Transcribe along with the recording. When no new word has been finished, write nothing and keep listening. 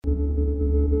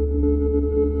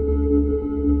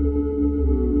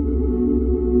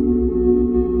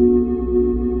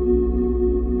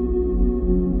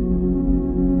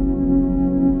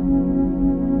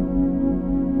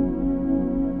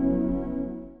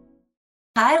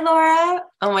Hi, Laura.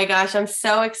 Oh my gosh, I'm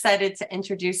so excited to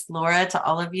introduce Laura to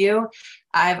all of you.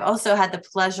 I've also had the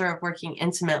pleasure of working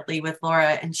intimately with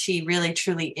Laura, and she really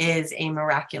truly is a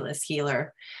miraculous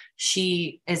healer.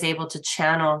 She is able to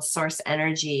channel source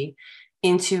energy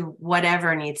into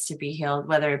whatever needs to be healed,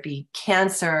 whether it be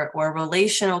cancer or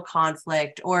relational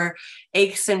conflict or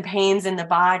aches and pains in the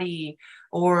body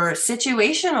or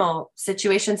situational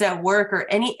situations at work or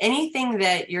anything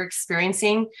that you're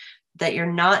experiencing that you're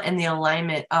not in the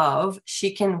alignment of.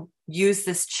 She can use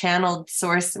this channeled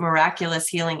source miraculous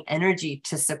healing energy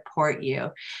to support you.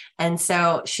 And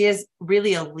so she is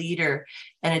really a leader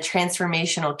and a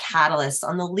transformational catalyst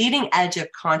on the leading edge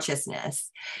of consciousness.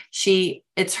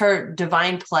 It's her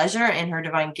divine pleasure and her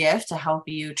divine gift to help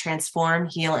you transform,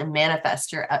 heal, and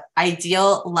manifest your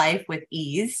ideal life with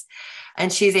ease.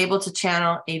 And she's able to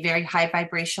channel a very high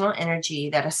vibrational energy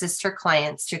that assists her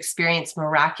clients to experience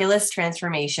miraculous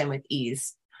transformation with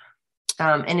ease.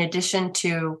 In addition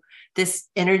to this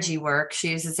energy work,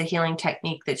 she uses a healing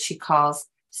technique that she calls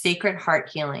sacred heart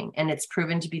healing, and it's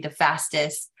proven to be the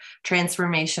fastest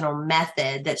transformational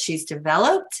method that she's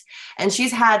developed. And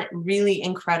she's had really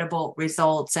incredible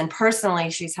results. And personally,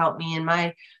 she's helped me in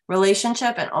my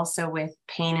relationship and also with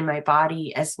pain in my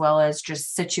body, as well as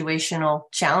just situational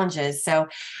challenges. So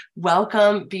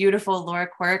welcome, beautiful Laura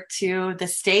Quirk, to the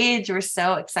stage. We're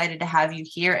so excited to have you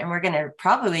here, and we're going to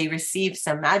probably receive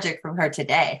some magic from her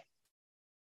today.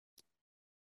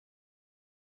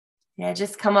 Yeah,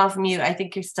 just come off mute. I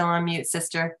think you're still on mute,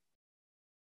 sister.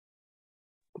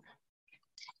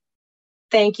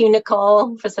 Thank you,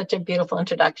 Nicole, for such a beautiful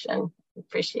introduction.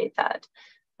 Appreciate that.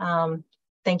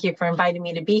 Thank you for inviting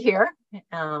me to be here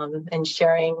and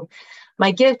sharing my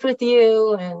gift with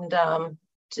you and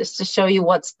just to show you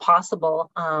what's possible.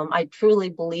 I truly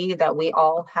believe that we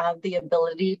all have the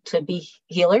ability to be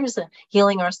healers,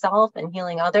 healing ourselves and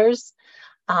healing others.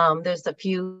 There's a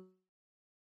few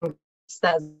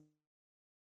that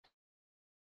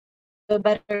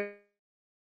better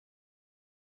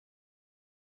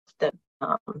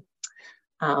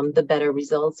the better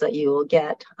results that you will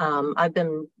get. I've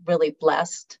been really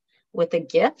blessed with a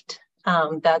gift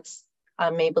that's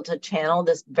I'm able to channel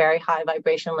this very high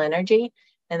vibrational energy.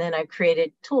 And then I've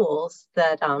created tools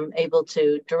that I'm able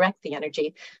to direct the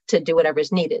energy to do whatever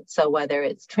is needed. So whether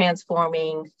it's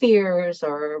transforming fears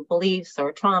or beliefs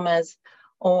or traumas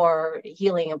or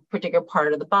healing a particular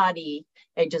part of the body,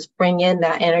 I just bring in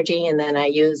that energy and then I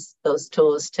use those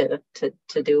tools to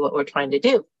do what we're trying to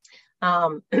do.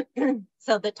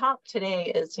 So the talk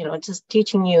today is, just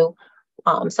teaching you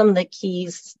some of the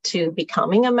keys to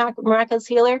becoming a miraculous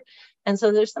healer. And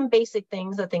so there's some basic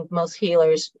things I think most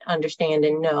healers understand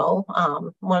and know.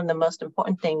 One of the most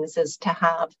important things is to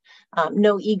have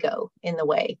no ego in the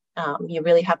way. You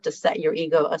really have to set your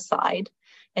ego aside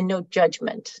and no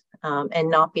judgment and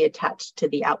not be attached to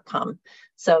the outcome.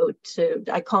 So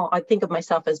I think of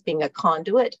myself as being a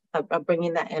conduit of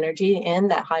bringing that energy in,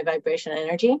 that high vibration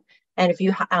energy. And if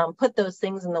you put those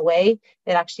things in the way,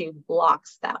 it actually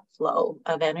blocks that flow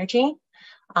of energy.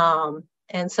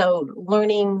 And so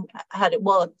learning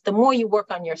the more you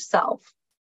work on yourself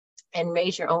and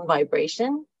raise your own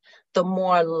vibration, the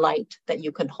more light that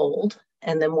you can hold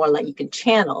and the more light you can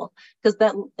channel, because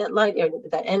that light,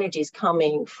 that energy is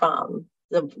coming from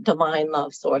the divine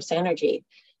love source energy.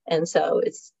 And so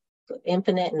it's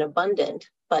infinite and abundant,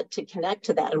 but to connect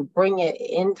to that and bring it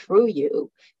in through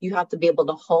you, you have to be able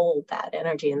to hold that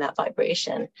energy and that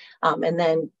vibration, and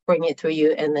then bring it through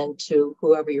you and then to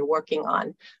whoever you're working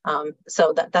on.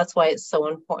 So that's why it's so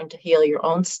important to heal your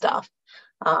own stuff.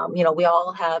 We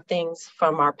all have things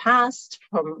from our past,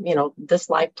 from, this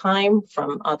lifetime,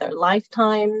 from other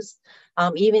lifetimes,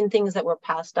 even things that were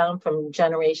passed down from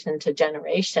generation to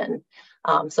generation.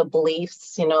 So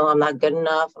beliefs, I'm not good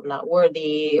enough, I'm not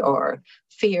worthy, or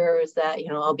fears that,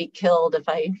 I'll be killed if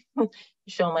I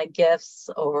show my gifts,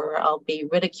 or I'll be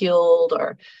ridiculed,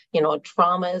 or,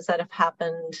 traumas that have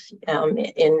happened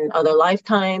in other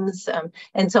lifetimes.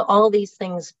 And so all these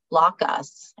things block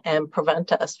us and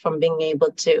prevent us from being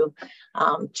able to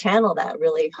channel that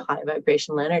really high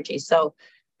vibrational energy. So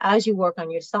as you work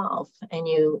on yourself and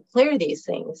you clear these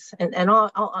things, and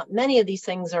many of these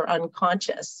things are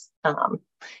unconscious.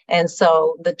 And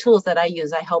so the tools that I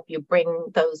use, I help you bring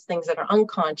those things that are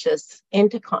unconscious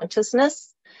into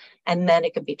consciousness, and then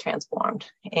it could be transformed.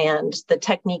 And the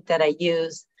technique that I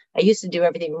used to do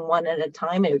everything one at a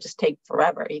time. It would just take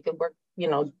forever. You could work,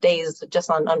 days just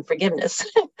on unforgiveness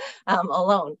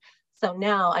alone. So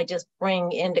now I just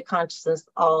bring into consciousness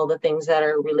all the things that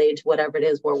are related to whatever it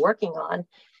is we're working on.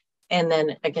 And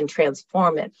then I can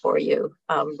transform it for you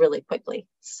really quickly.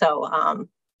 So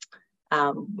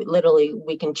Literally,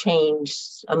 we can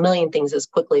change a million things as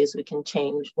quickly as we can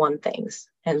change one thing.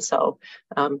 And so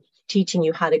teaching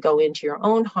you how to go into your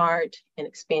own heart and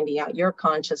expanding out your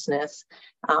consciousness,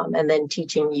 and then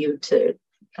teaching you to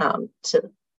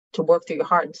work through your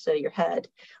heart instead of your head,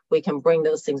 we can bring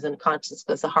those things into consciousness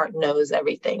because the heart knows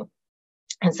everything.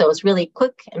 And so it's really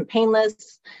quick and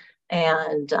painless,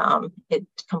 and it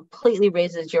completely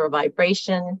raises your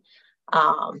vibration.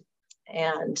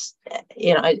 And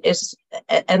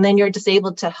then you're just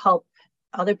able to help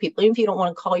other people. Even if you don't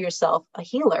want to call yourself a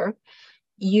healer,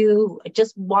 you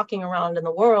just walking around in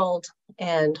the world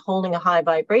and holding a high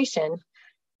vibration,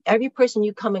 every person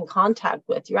you come in contact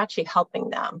with, you're actually helping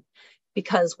them.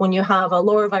 Because when you have a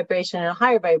lower vibration and a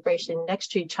higher vibration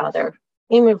next to each other,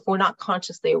 even if we're not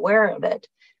consciously aware of it,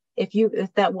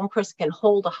 if that one person can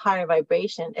hold a higher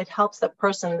vibration, it helps the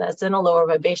person that's in a lower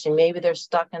vibration. Maybe they're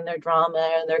stuck in their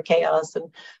drama and their chaos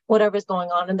and whatever's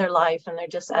going on in their life, and they're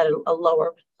just at a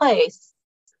lower place.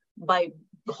 By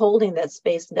holding that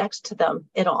space next to them,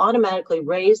 it'll automatically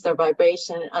raise their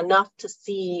vibration enough to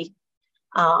see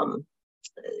a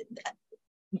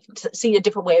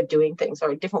different way of doing things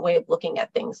or a different way of looking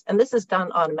at things. And this is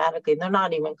done automatically. They're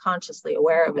not even consciously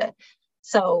aware of it.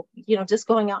 So, just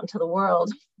going out into the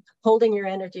world, holding your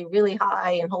energy really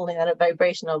high and holding that a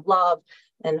vibration of love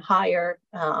and higher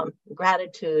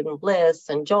gratitude and bliss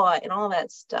and joy and all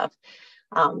that stuff,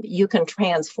 you can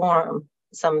transform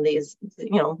some of these,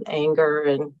 anger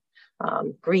and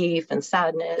grief and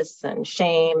sadness and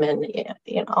shame and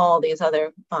all these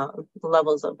other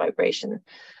levels of vibration.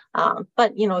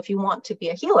 But if you want to be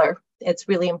a healer, it's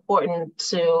really important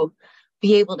to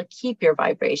be able to keep your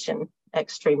vibration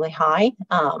extremely high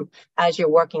as you're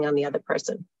working on the other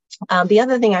person. The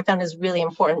other thing I found is really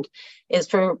important is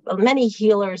for many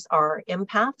healers are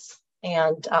empaths,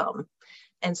 and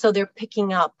so they're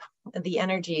picking up the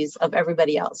energies of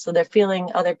everybody else. So they're feeling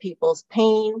other people's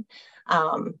pain,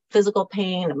 physical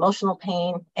pain, emotional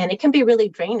pain, and it can be really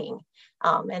draining.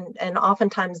 And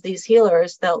oftentimes these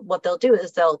healers, what they'll do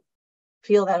is they'll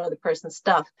feel that other person's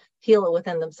stuff, heal it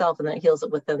within themselves, and then it heals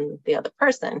it within the other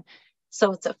person.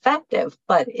 So it's effective,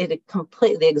 but it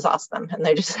completely exhausts them, and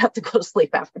they just have to go to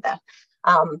sleep after that.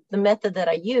 The method that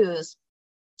I use,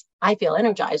 I feel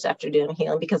energized after doing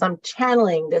healing because I'm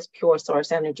channeling this pure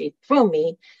source energy through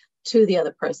me to the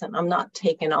other person. I'm not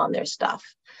taking on their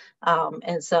stuff.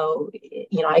 And so,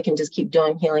 I can just keep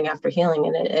doing healing after healing,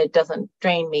 and it doesn't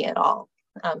drain me at all.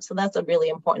 So that's a really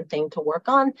important thing to work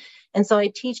on. And so I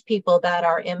teach people that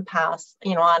are empaths,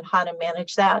 on how to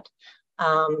manage that.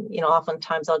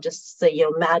 Oftentimes I'll just say,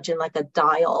 imagine like a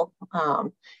dial.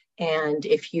 And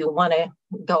if you want to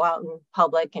go out in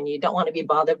public and you don't want to be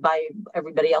bothered by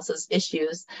everybody else's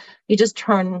issues, you just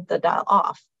turn the dial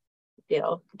off,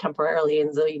 temporarily.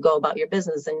 And so you go about your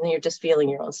business and you're just feeling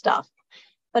your own stuff.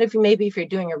 But if you're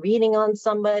doing a reading on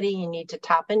somebody, you need to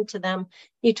tap into them,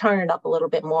 you turn it up a little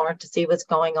bit more to see what's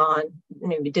going on.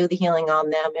 Maybe do the healing on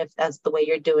them if that's the way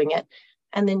you're doing it,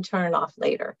 and then turn it off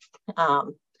later.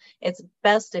 It's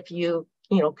best if you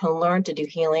can learn to do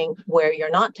healing where you're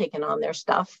not taking on their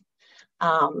stuff,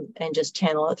 and just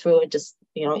channel it through it, just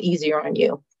easier on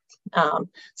you.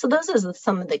 So those are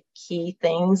some of the key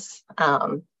things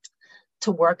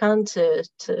to work on to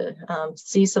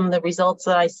see some of the results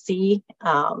that I see.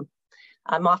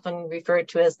 I'm often referred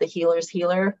to as the healer's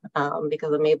healer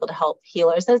because I'm able to help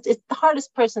healers. It's the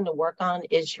hardest person to work on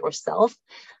is yourself,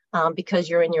 because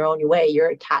you're in your own way. You're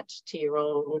attached to your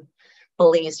own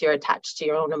beliefs, you're attached to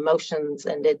your own emotions,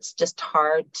 and it's just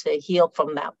hard to heal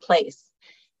from that place.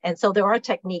 And so there are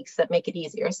techniques that make it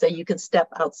easier. So you can step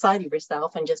outside of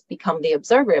yourself and just become the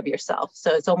observer of yourself.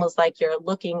 So it's almost like you're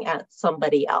looking at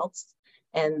somebody else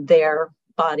and their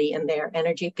body and their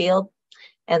energy field,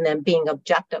 and then being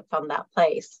objective from that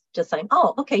place, just saying,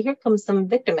 oh, okay, here comes some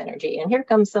victim energy and here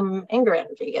comes some anger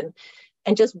energy, and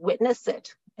just witness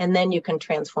it. And then you can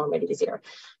transform it easier.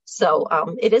 So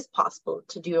it is possible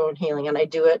to do your own healing, and I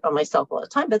do it on myself all the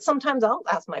time. But sometimes I'll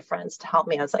ask my friends to help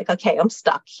me. I was like, okay, I'm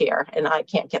stuck here and I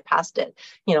can't get past it.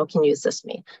 Can you assist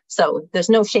me? So there's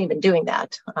no shame in doing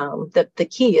that. The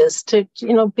key is to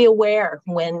be aware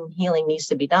when healing needs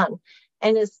to be done,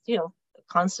 and it's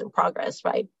constant progress,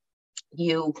 right?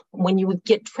 When you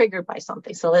get triggered by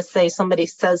something. So let's say somebody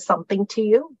says something to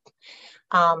you.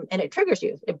 And it triggers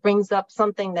you. It brings up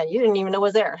something that you didn't even know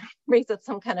was there. It brings up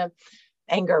some kind of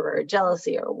anger or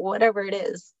jealousy or whatever it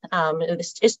is.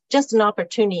 It's just an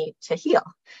opportunity to heal.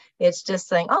 It's just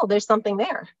saying, oh, there's something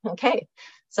there. Okay,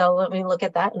 so let me look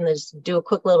at that and just do a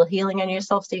quick little healing on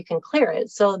yourself so you can clear it.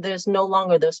 So there's no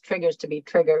longer those triggers to be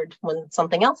triggered when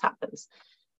something else happens.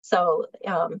 So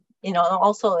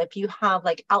Also if you have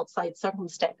like outside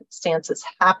circumstances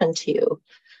happen to you,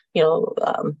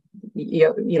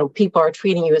 people are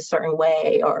treating you a certain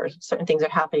way or certain things are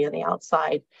happening on the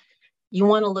outside, you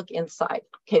want to look inside.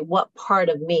 Okay, what part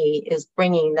of me is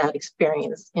bringing that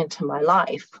experience into my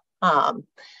life?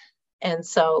 And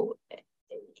so,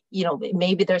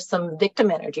 maybe there's some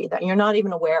victim energy that you're not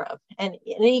even aware of. And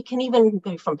it can even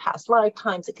be from past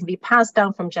lifetimes. It can be passed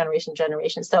down from generation to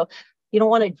generation. So you don't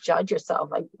want to judge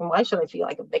yourself. Like, why should I feel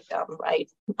like a victim, right?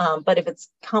 But if it's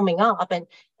coming up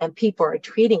and people are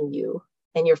treating you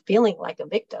and you're feeling like a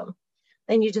victim,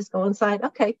 then you just go inside.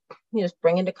 Okay, you just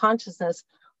bring into consciousness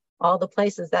all the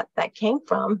places that came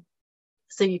from,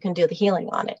 so you can do the healing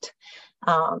on it,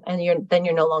 and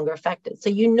you're no longer affected. So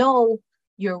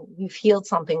you've healed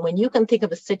something when you can think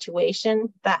of a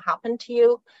situation that happened to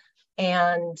you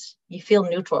and you feel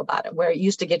neutral about it, where it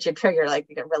used to get you triggered, like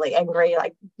you get really angry,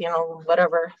 like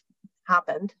whatever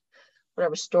happened,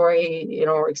 whatever story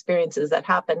or experiences that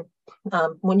happened.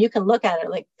 When you can look at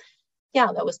it like, yeah,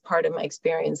 that was part of my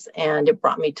experience and it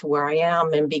brought me to where I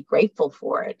am, and be grateful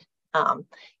for it.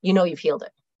 You've healed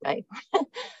it, right?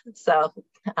 So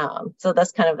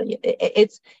that's kind of,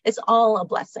 it's all a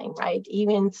blessing, right?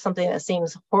 Even something that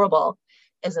seems horrible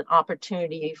is an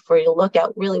opportunity for you to look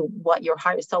at really what your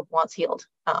higher self wants healed,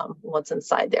 what's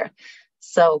inside there.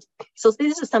 So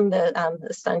these are some of the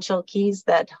essential keys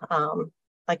that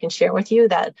I can share with you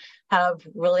that have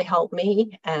really helped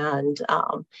me. And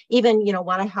even,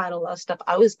 when I had a lot of stuff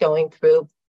I was going through,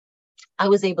 I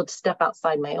was able to step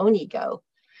outside my own ego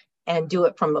and do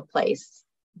it from a place,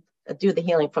 do the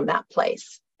healing from that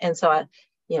place. And so,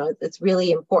 it's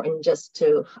really important just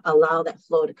to allow that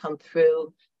flow to come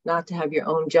through, not to have your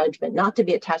own judgment, not to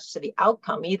be attached to the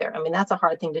outcome either. I mean, that's a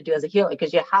hard thing to do as a healer,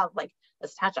 because you have like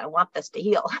this attachment, I want this to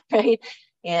heal, right?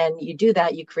 And you do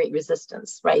that, you create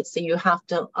resistance, right? So you have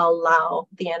to allow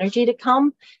the energy to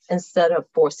come instead of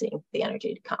forcing the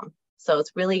energy to come. So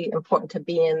it's really important to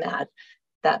be in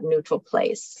that neutral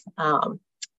place.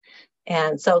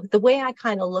 And so the way I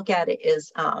kind of look at it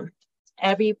is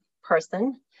every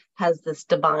person has this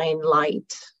divine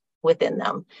light within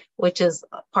them, which is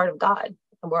part of God.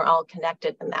 And we're all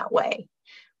connected in that way.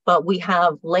 But we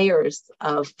have layers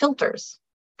of filters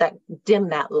that dim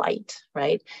that light,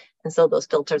 right? And so those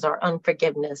filters are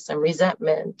unforgiveness and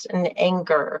resentment and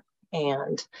anger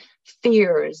and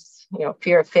fears,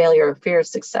 fear of failure, fear of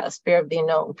success, fear of the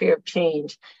unknown, fear of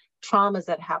change, traumas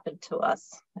that happen to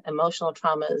us, emotional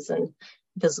traumas and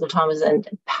physical traumas and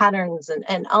patterns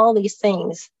and all these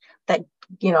things that,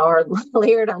 are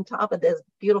layered on top of this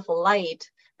beautiful light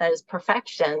that is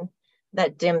perfection,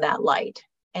 that dim that light.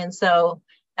 And so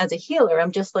as a healer,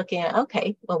 I'm just looking at,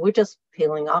 okay, well, we're just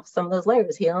peeling off some of those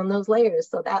layers, healing those layers.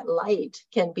 So that light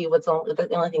can be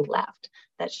the only thing left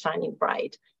that's shining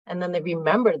bright. And then they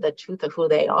remember the truth of who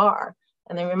they are.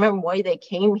 And they remember why they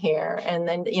came here. And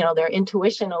then, their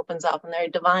intuition opens up and their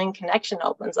divine connection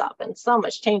opens up, and so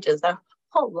much changes. Their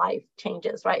whole life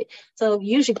changes, right? So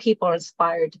usually people are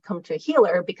inspired to come to a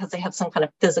healer because they have some kind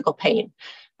of physical pain,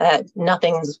 that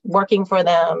nothing's working for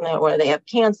them, or they have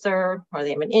cancer, or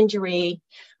they have an injury.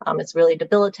 It's really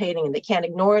debilitating and they can't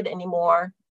ignore it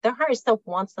anymore. Their higher self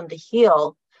wants them to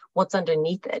heal what's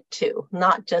underneath it too,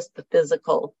 not just the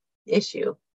physical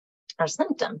issue or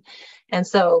symptom. And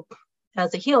so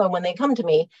as a healer, when they come to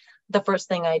me, the first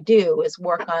thing I do is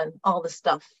work on all the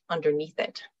stuff underneath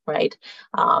it, right?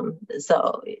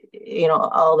 So,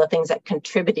 all the things that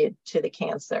contributed to the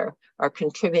cancer or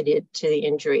contributed to the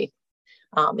injury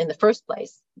in the first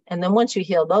place. And then once you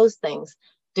heal those things,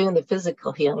 doing the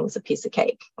physical healing is a piece of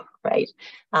cake, right?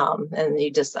 And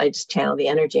I just channel the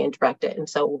energy and direct it. And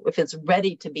so if it's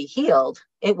ready to be healed,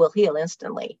 it will heal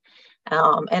instantly.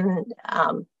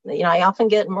 I often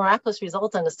get miraculous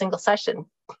results in a single session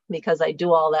because I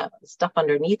do all that stuff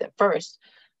underneath it first.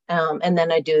 And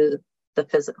then I do the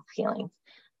physical healing.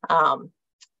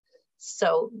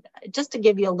 So just to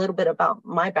give you a little bit about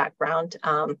my background,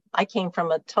 I came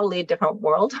from a totally different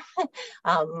world.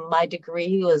 My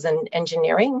degree was in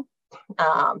engineering,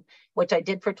 which I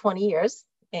did for 20 years.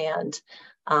 And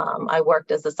I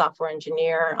worked as a software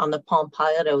engineer on the Palm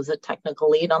Pilot. I was a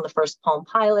technical lead on the first Palm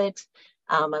Pilot.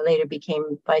 I later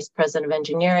became vice president of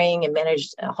engineering and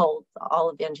managed all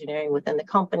of the engineering within the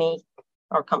company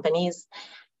or companies.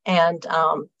 And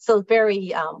so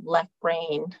very left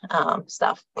brain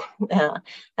stuff. And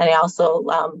I also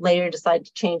later decided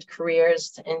to change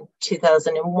careers in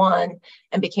 2001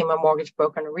 and became a mortgage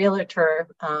broker and a realtor.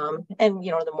 And,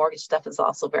 the mortgage stuff is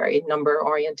also very number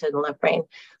oriented and left brain.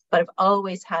 But I've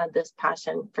always had this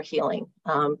passion for healing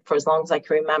for as long as I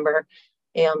can remember.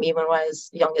 Even when I was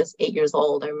young as 8 years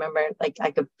old, I remember like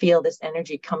I could feel this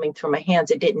energy coming through my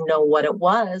hands. I didn't know what it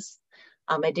was.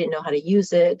 I didn't know how to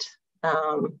use it.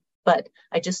 But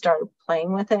I just started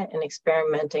playing with it and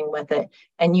experimenting with it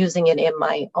and using it in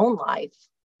my own life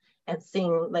and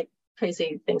seeing like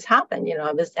crazy things happen.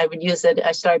 I would use it.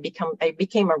 I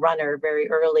became a runner very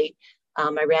early.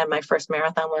 I ran my first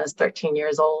marathon when I was 13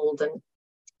 years old, and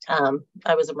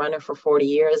I was a runner for 40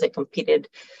 years. I competed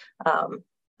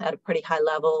at a pretty high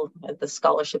level at the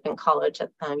scholarship in college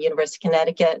at University of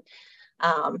Connecticut.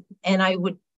 And I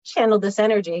would channel this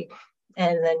energy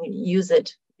and then use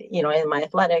it, in my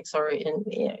athletics or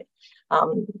in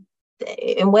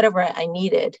whatever I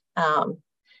needed.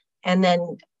 And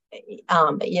then,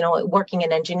 working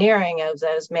in engineering, as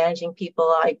I was managing people,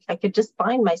 I could just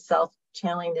find myself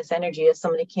channeling this energy as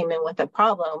somebody came in with a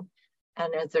problem.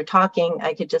 And as they're talking,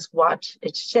 I could just watch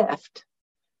it shift.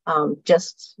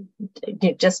 Just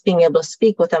being able to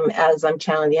speak with them as I'm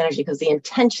channeling the energy because the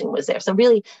intention was there. So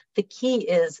really the key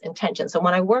is intention. So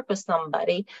when I work with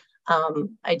somebody,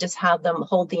 I just have them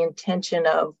hold the intention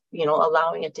of,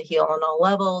 allowing it to heal on all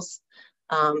levels,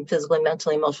 physically,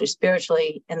 mentally, emotionally,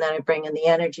 spiritually. And then I bring in the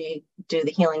energy, do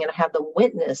the healing, and I have them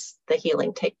witness the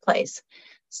healing take place.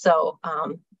 So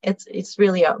it's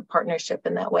really a partnership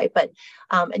in that way. But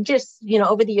just,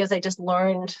 over the years, I just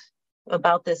learned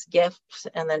about this gift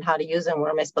and then how to use it and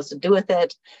what am I supposed to do with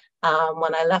it.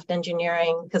 When I left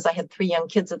engineering, because I had 3 young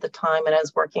kids at the time and I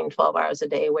was working 12 hours a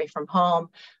day away from home,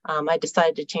 I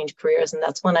decided to change careers, and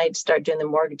that's when I started doing the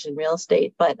mortgage and real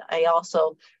estate. But I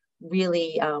also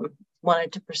really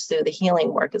wanted to pursue the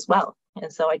healing work as well.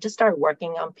 And so I just started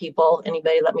working on people.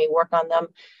 Anybody let me work on them,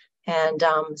 and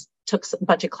took a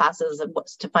bunch of classes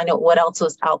to find out what else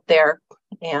was out there.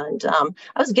 And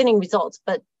I was getting results,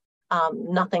 but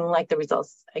nothing like the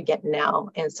results I get now.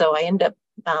 And so I ended up,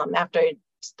 after I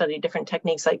studied different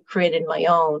techniques, I created my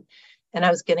own, and I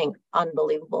was getting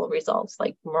unbelievable results,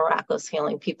 like miraculous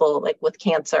healing. People like with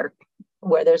cancer,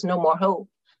 where there's no more hope.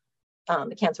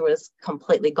 The cancer was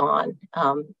completely gone.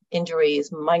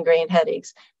 Injuries, migraine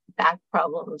headaches, back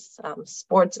problems,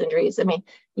 sports injuries. I mean,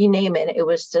 you name it, it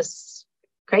was just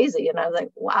crazy. And I was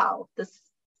like, wow, this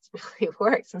really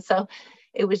works. And so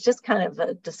it was just kind of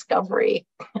a discovery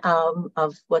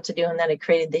of what to do. And then I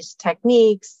created these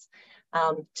techniques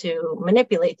to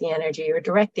manipulate the energy or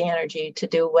direct the energy to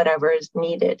do whatever is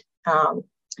needed.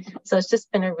 So it's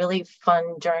just been a really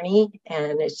fun journey,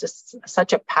 and it's just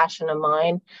such a passion of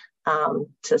mine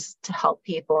to help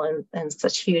people in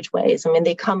such huge ways. I mean,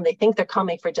 they think they're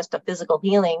coming for just a physical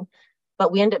healing,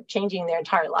 but we end up changing their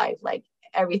entire life. Like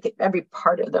every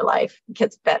part of their life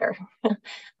gets better.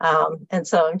 And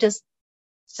so I'm just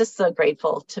so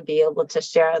grateful to be able to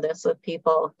share this with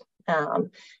people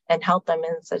and help them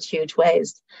in such huge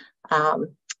ways.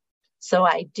 So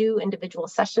I do individual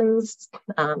sessions.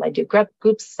 I do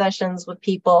group sessions with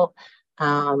people.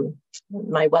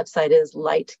 My website is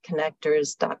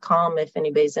lightconnectors.com if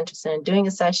anybody's interested in doing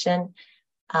a session.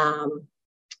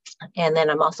 And then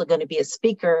I'm also going to be a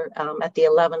speaker at the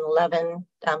 11/11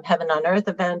 Heaven on Earth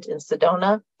event in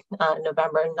Sedona,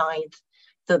 November 9th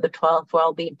through the 12th, where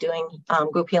I'll be doing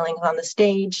group healings on the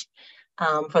stage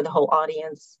for the whole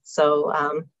audience.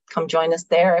 So come join us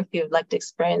there if you'd like to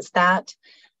experience that.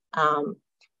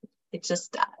 It's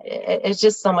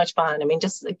just so much fun. I mean,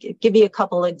 just give you a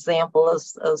couple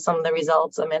examples of some of the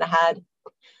results. I mean, I had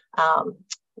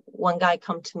one guy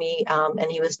come to me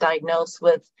and he was diagnosed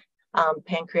with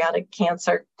pancreatic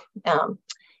cancer.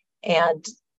 And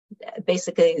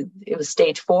basically it was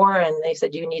stage 4, and they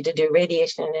said, you need to do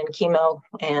radiation and chemo,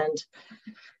 and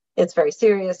it's very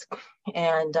serious.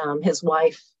 And his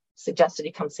wife suggested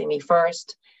he come see me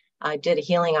first. I did a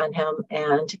healing on him,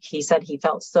 and he said he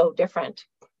felt so different.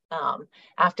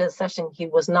 After the session, he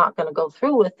was not going to go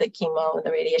through with the chemo and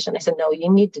the radiation. I said, no, you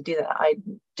need to do that. I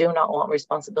do not want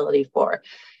responsibility for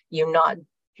you not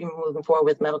moving forward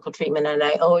with medical treatment. And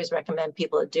I always recommend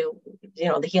people to do,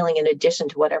 the healing in addition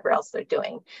to whatever else they're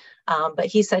doing. But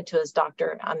he said to his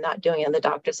doctor, I'm not doing it. And the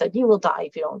doctor said, you will die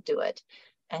if you don't do it.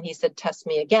 And he said, test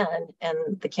me again.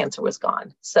 And the cancer was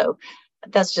gone. So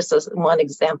that's just one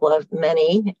example of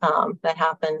many that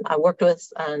happened. I worked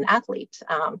with an athlete,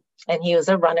 and he was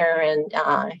a runner, and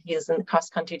he was in the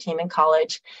cross-country team in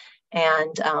college.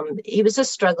 And he was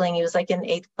just struggling. He was like in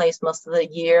 8th place most of the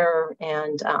year,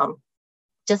 and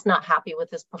just not happy with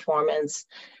his performance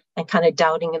and kind of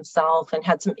doubting himself, and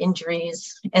had some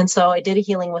injuries. And so I did a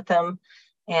healing with him,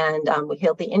 and we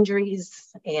healed the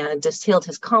injuries and just healed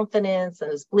his confidence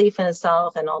and his belief in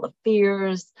himself and all the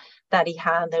fears that he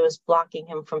had that was blocking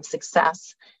him from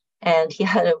success. And he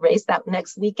had a race that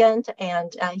next weekend,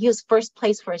 and he was first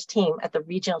place for his team at the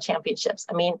regional championships.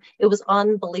 I mean, it was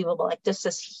unbelievable, like just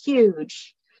this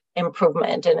huge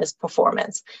improvement in his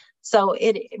performance. So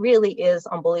it really is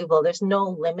unbelievable. There's no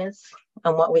limits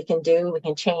on what we can do. We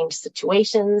can change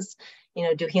situations,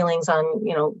 do healings on,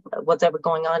 what's ever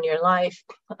going on in your life.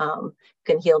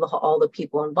 Can heal all the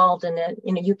people involved in it.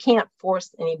 You can't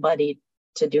force anybody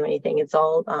to do anything. It's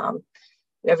all,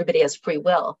 everybody has free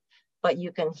will, but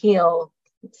you can heal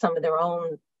some of their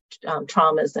own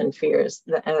traumas and fears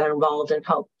that are involved and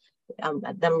help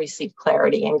them receive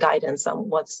clarity and guidance on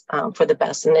what's for the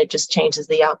best. And it just changes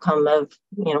the outcome of,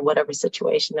 whatever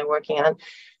situation they're working on.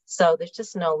 So there's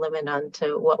just no limit on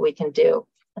to what we can do.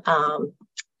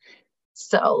 Let's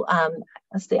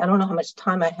see, I don't know how much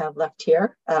time I have left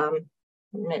here.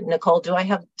 Nicole, do I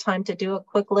have time to do a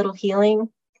quick little healing?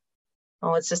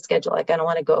 Oh, it's just scheduled. Like, I don't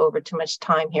want to go over too much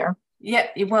time here. Yeah,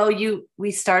 well,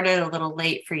 we started a little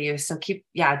late for you, so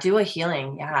do a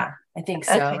healing. Yeah, I think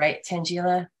so. Okay. Right,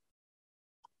 Tangela?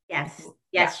 Yes,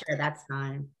 sure, that's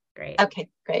fine. Great. Okay,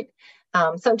 great.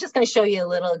 So I'm just going to show you a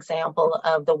little example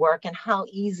of the work and how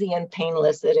easy and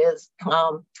painless it is.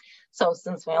 So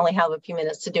since we only have a few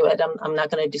minutes to do it, I'm not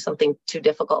going to do something too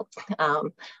difficult,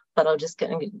 but I'll just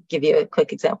going to give you a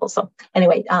quick example. So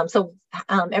anyway,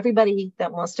 everybody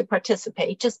that wants to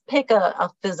participate, just pick a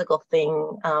physical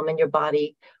thing in your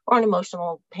body or an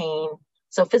emotional pain.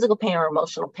 So physical pain or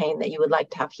emotional pain that you would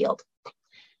like to have healed.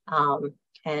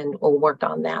 And we'll work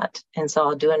on that. And so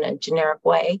I'll do it in a generic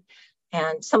way.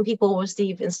 And some people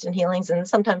receive instant healings, and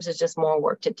sometimes there's just more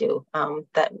work to do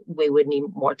that we would need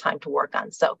more time to work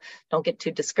on. So don't get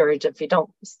too discouraged if you don't,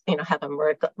 have a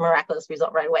miraculous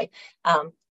result right away.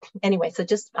 Anyway, so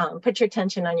just put your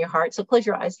attention on your heart. So close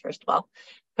your eyes first of all.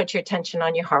 Put your attention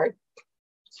on your heart,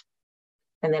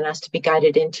 and then ask to be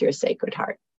guided into your sacred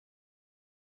heart.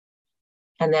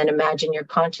 And then imagine your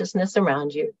consciousness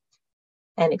around you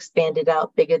and expand it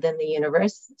out bigger than the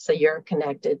universe, so you're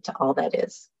connected to all that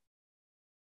is.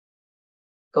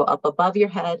 Go up above your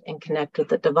head and connect with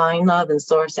the divine love and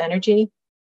source energy,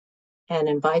 and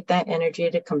invite that energy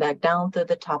to come back down through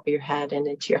the top of your head and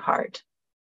into your heart.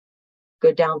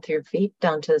 Go down through your feet,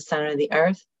 down to the center of the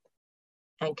earth,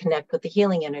 and connect with the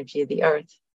healing energy of the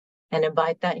earth, and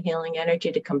invite that healing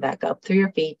energy to come back up through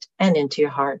your feet and into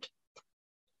your heart.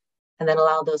 And then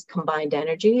allow those combined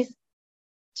energies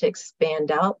to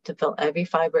expand out to fill every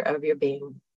fiber of your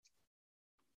being.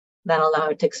 Then allow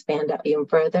it to expand out even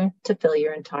further to fill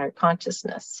your entire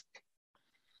consciousness.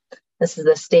 This is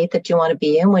the state that you want to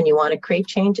be in when you want to create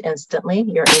change instantly.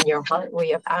 You're in your heart where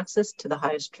you have access to the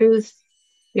highest truth.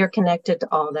 You're connected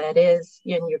to all that is,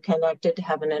 and you're connected to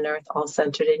heaven and earth, all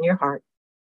centered in your heart.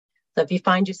 So if you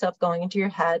find yourself going into your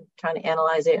head, trying to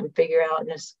analyze it and figure out, and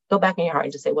just go back in your heart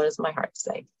and just say, what does my heart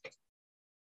say?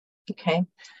 Okay.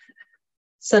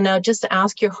 So now just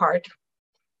ask your heart,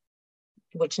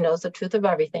 which knows the truth of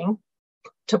everything,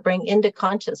 to bring into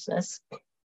consciousness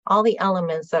all the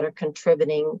elements that are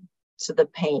contributing to the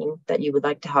pain that you would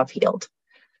like to have healed.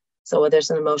 So whether it's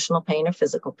an emotional pain or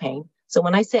physical pain. So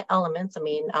when I say elements, I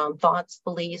mean thoughts,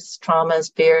 beliefs,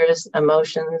 traumas, fears,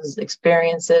 emotions,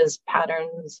 experiences,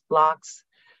 patterns, blocks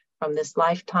from this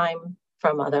lifetime,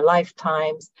 from other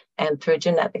lifetimes, and through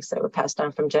genetics that were passed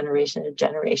on from generation to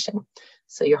generation.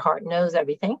 So your heart knows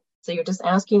everything. So you're just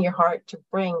asking your heart to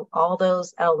bring all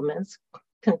those elements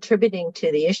contributing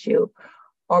to the issue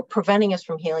or preventing us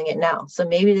from healing it now. So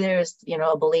maybe there's,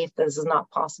 a belief that this is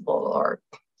not possible, or,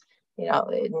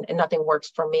 nothing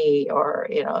works for me, or,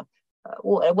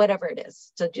 whatever it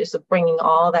is. So just bringing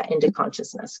all that into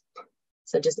consciousness.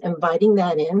 So just inviting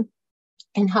that in,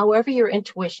 and however your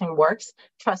intuition works,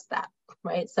 trust that.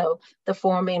 Right. So the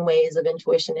four main ways of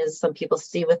intuition is some people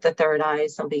see with the third eye,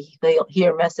 some people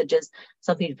hear messages,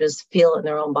 some people just feel it in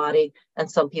their own body, and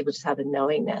some people just have a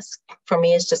knowingness. For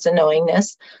me, it's just a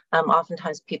knowingness.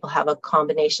 Oftentimes people have a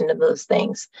combination of those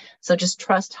things. So just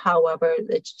trust however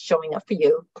it's showing up for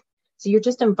you. So you're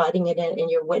just inviting it in,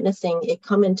 and you're witnessing it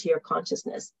come into your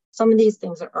consciousness. Some of these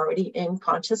things are already in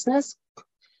consciousness,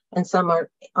 and some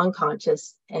are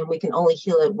unconscious, and we can only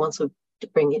heal it once we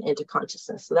bring it into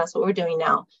consciousness. So that's what we're doing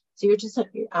now. So you're just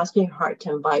asking your heart to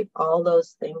invite all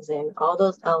those things in, all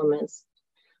those elements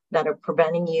that are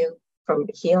preventing you from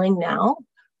healing now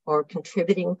or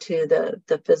contributing to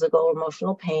the physical,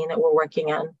 emotional pain that we're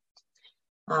working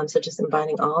on. So just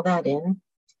inviting all that in.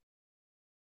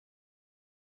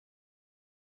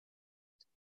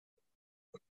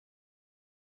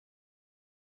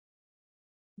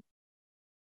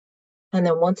 And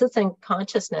then once it's in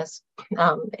consciousness,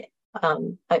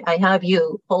 I have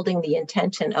you holding the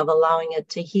intention of allowing it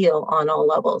to heal on all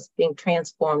levels, being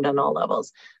transformed on all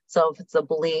levels. So if it's a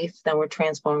belief, then we're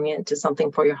transforming it into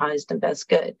something for your highest and best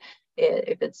good.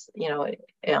 If it's,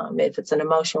 if it's an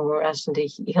emotion, we're asking to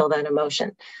heal that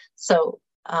emotion. So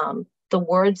the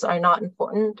words are not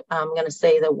important. I'm going to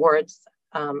say the words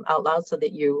out loud so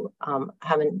that you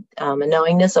have a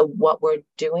knowingness of what we're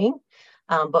doing.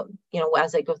 But,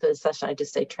 as I go through the session, I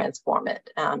just say transform it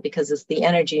because it's the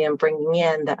energy I'm bringing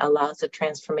in that allows the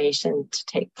transformation to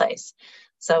take place.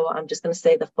 So I'm just going to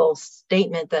say the full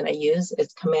statement that I use.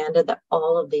 It's commanded that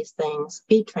all of these things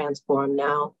be transformed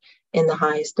now in the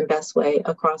highest and best way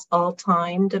across all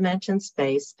time, dimension,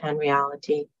 space, and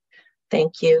reality.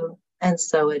 Thank you. And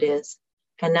so it is.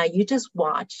 And now you just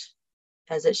watch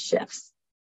as it shifts.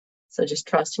 So just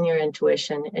trust in your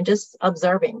intuition and just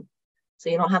observing. So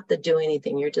you don't have to do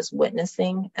anything. You're just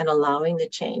witnessing and allowing the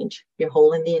change. You're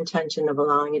holding the intention of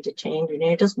allowing it to change, and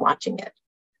you're just watching it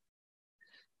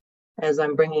as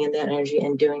I'm bringing in that energy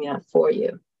and doing that for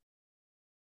you.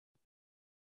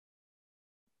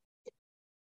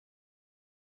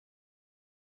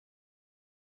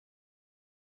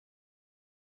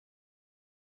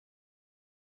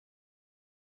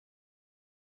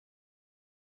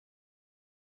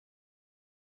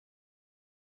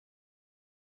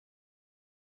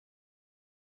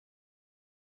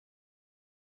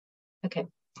 Okay,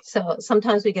 so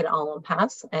sometimes we get it all on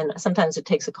pass, and sometimes it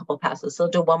takes a couple passes. So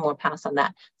do one more pass on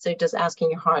that. So just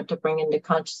asking your heart to bring into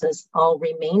consciousness all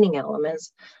remaining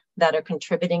elements that are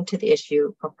contributing to the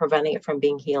issue or preventing it from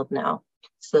being healed now.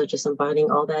 So just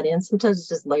inviting all that in. Sometimes it's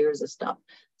just layers of stuff.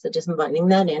 So just inviting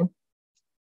that in.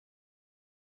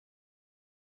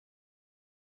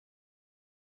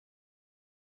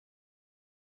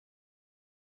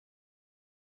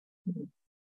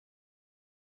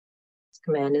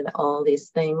 Commanded that all these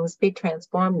things be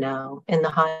transformed now in the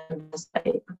highest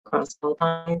way across all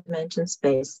time, dimension,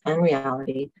 space, and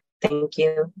reality. Thank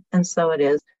you. And so it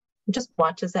is. Just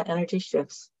watch as that energy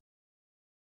shifts.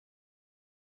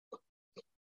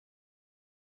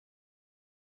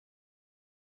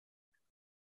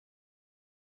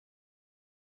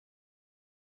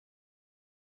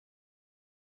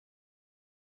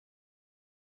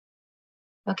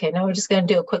 Okay, now we're just going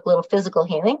to do a quick little physical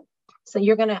healing. So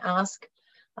you're going to ask,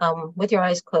 with your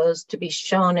eyes closed, to be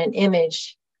shown an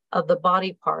image of the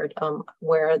body part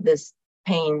where this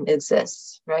pain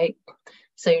exists, right?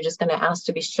 So you're just going to ask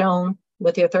to be shown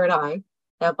with your third eye,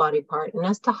 that body part, and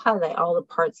that's to highlight all the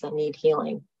parts that need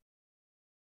healing.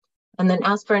 And then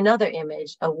ask for another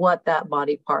image of what that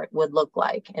body part would look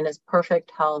like in its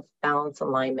perfect health, balance,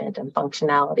 alignment, and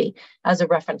functionality as a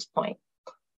reference point.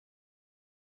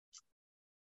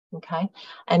 Okay,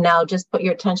 and now just put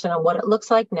your attention on what it looks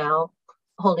like now,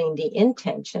 holding the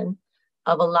intention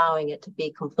of allowing it to be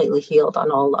completely healed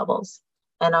on all levels.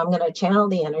 And I'm going to channel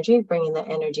the energy, bringing the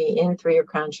energy in through your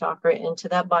crown chakra into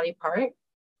that body part.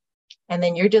 And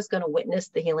then you're just going to witness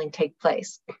the healing take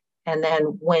place. And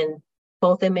then when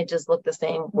both images look the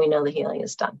same, we know the healing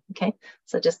is done. Okay,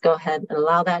 so just go ahead and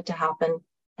allow that to happen,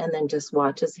 and then just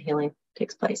watch as the healing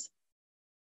takes place.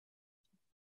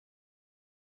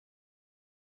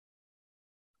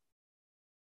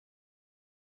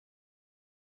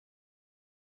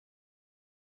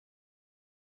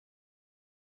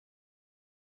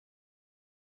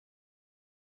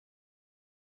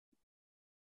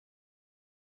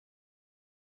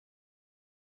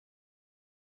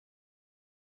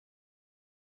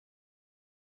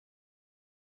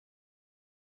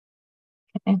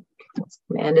 Okay. It's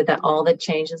commanded that all the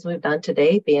changes we've done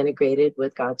today be integrated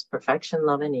with God's perfection,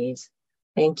 love, and ease.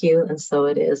 Thank you, and so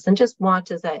it is. And just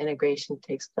watch as that integration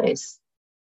takes place.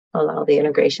 Allow the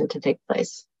integration to take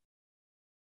place.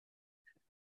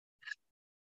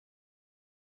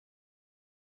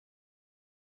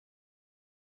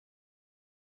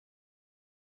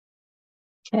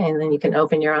 Okay, and then you can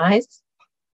open your eyes.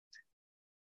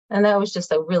 And that was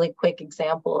just a really quick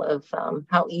example of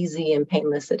how easy and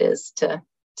painless it is to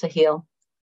heal.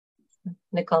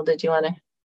 Nicole, did you want to?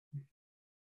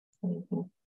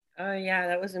 Oh yeah,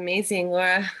 that was amazing,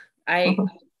 Laura. I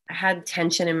had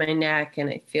tension in my neck, and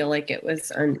I feel like it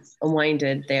was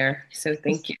unwinded there. So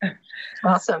thank you.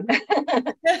 Awesome.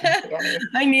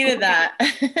 I needed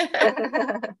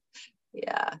that.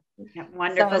 Yeah.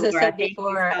 Wonderful. So as I said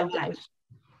before,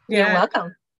 you're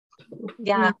welcome.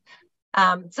 Yeah.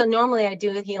 So normally I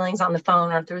do the healings on the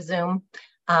phone or through Zoom.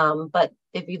 But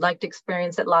if you'd like to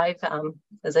experience it live,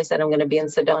 as I said, I'm going to be in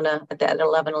Sedona at that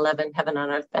 11/11 Heaven on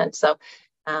Earth event. So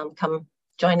come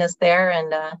join us there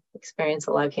and experience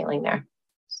a live healing there.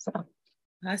 So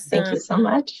awesome. Thank you so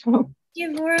much.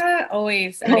 you, Laura.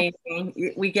 Always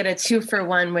amazing. We get a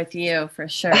 2-for-1 with you for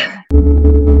sure.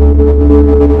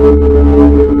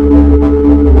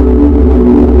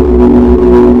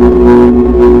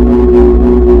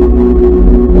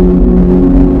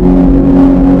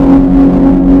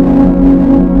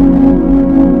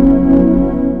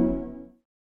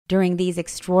 During these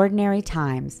extraordinary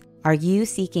times, are you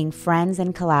seeking friends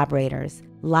and collaborators,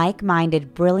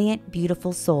 like-minded, brilliant,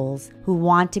 beautiful souls who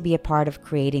want to be a part of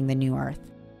creating the new earth?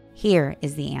 Here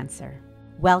is the answer.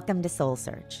 Welcome to Soul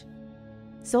Search.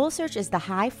 Soul Search is the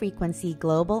high-frequency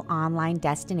global online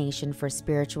destination for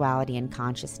spirituality and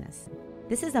consciousness.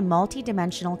 This is a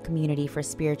multi-dimensional community for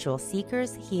spiritual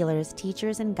seekers, healers,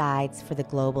 teachers, and guides for the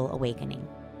global awakening.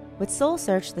 With Soul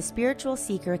Search, the spiritual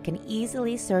seeker can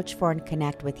easily search for and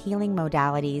connect with healing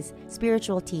modalities,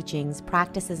 spiritual teachings,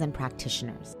 practices, and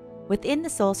practitioners. Within the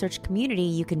Soul Search community,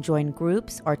 you can join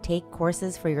groups or take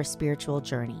courses for your spiritual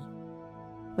journey.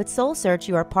 With Soul Search,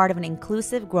 you are part of an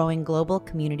inclusive, growing global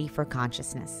community for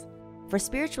consciousness. For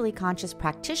spiritually conscious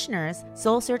practitioners,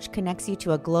 Soul Search connects you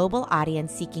to a global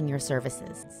audience seeking your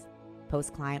services.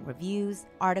 Post client reviews,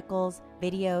 articles,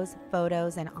 videos,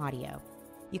 photos, and audio.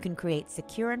 You can create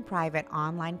secure and private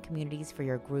online communities for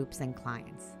your groups and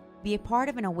clients. Be a part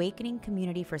of an awakening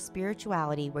community for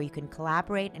spirituality where you can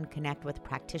collaborate and connect with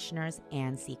practitioners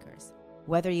and seekers.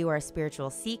 Whether you are a spiritual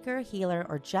seeker, healer,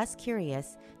 or just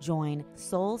curious, join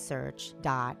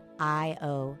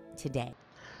soulsearch.io today.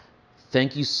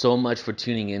 Thank you so much for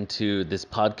tuning into this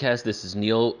podcast. This is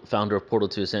Neil, founder of Portal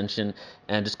to Ascension,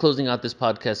 and just closing out this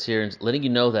podcast here and letting you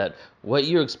know that what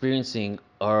you're experiencing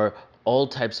are all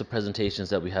types of presentations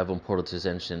that we have on Portal to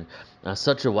Ascension.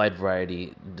 Such a wide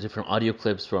variety, different audio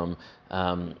clips from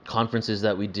conferences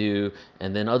that we do,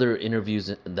 and then other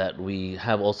interviews that we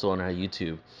have also on our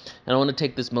YouTube. And I want to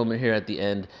take this moment here at the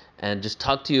end and just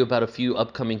talk to you about a few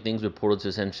upcoming things with Portal to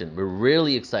Ascension. We're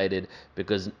really excited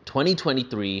because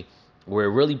 2023,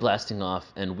 we're really blasting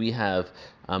off, and we have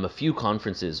a few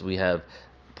conferences. We have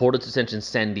Portal to Ascension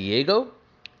San Diego,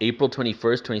 April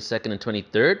 21st, 22nd, and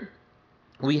 23rd.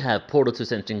 We have Portal to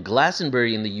Ascension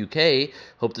Glastonbury in the UK.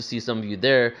 Hope to see some of you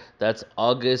there. That's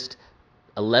August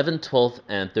 11th, 12th,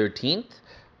 and 13th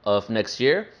of next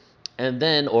year. And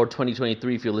then, or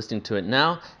 2023 if you're listening to it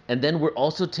now. And then we're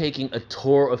also taking a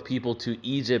tour of people to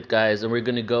Egypt, guys. And we're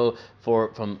going to go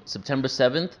from September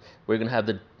 7th. We're going to have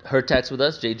the Hertax with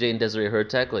us, JJ and Desiree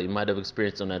Hertax, like you might have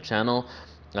experienced on that channel.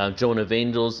 Joan of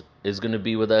Angels is going to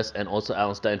be with us, and also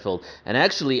Alan Steinfeld. And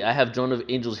actually, I have Joan of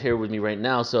Angels here with me right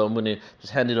now, so I'm going to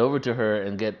just hand it over to her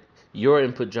and get your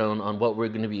input, Joan, on what we're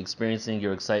going to be experiencing,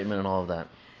 your excitement, and all of that.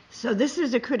 So this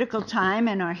is a critical time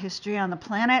in our history on the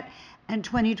planet, and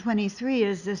 2023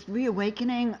 is this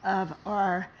reawakening of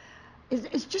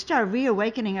it's just our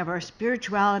reawakening of our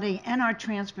spirituality and our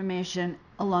transformation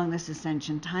along this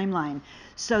ascension timeline.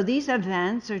 So these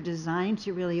events are designed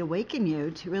to really awaken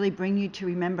you, to really bring you to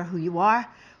remember who you are,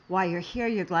 why you're here,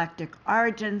 your galactic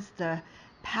origins, the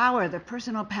power, the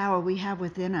personal power we have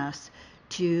within us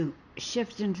to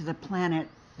shift into the planet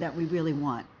that we really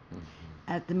want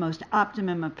at the most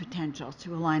optimum of potential,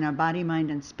 to align our body, mind,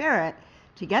 and spirit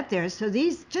to get there. So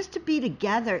these, just to be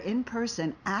together in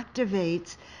person,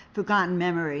 activates forgotten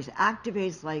memories,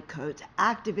 activates light codes,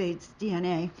 activates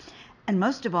DNA, and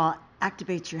most of all,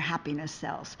 activates your happiness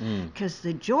cells, because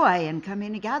the joy in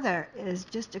coming together is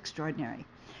just extraordinary.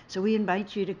 So we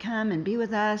invite you to come and be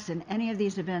with us in any of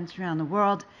these events around the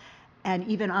world. And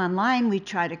even online, we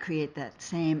try to create that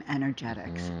same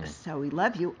energetics. So we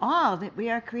love you all, that we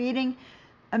are creating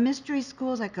a mystery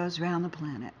school that goes around the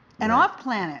planet and off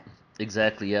planet.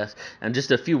 Exactly, yes. And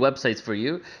just a few websites for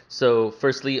you. So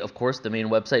firstly, of course, the main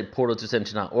website,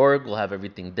 portaltoascension.org. We'll have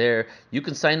everything there. You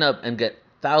can sign up and get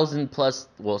 1,000 plus,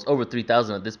 well, it's over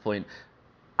 3,000 at this point,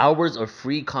 hours of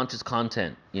free conscious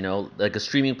content, like a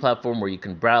streaming platform where you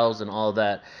can browse and all of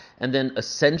that. And then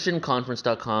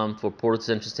ascensionconference.com for Portal to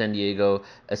Ascension San Diego,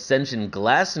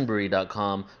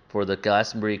 ascensionglastonbury.com for the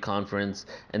Glastonbury conference.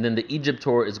 And then the Egypt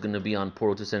tour is going to be on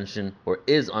Portal to Ascension, or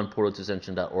is on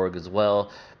portaltoascension.org as well.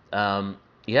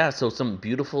 So some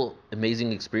beautiful,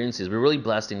 amazing experiences. We're really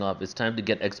blasting off. It's time to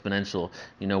get exponential.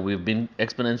 We've been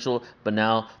exponential, but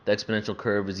now the exponential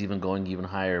curve is even going even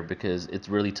higher, because it's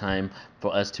really time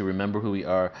for us to remember who we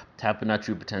are, tap in our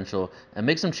true potential, and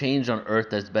make some change on Earth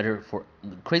that's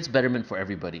creates betterment for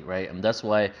everybody, right? And that's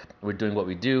why we're doing what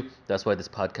we do. That's why this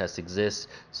podcast exists.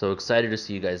 So excited to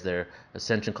see you guys there.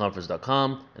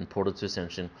 AscensionConference.com and Portal to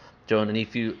Ascension. Joan, any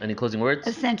closing words?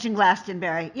 Ascension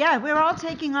Glastonbury. Yeah, we're all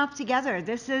taking off together.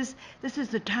 This is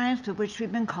the times for which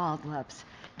we've been called, loves.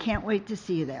 Can't wait to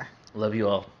see you there. Love you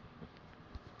all.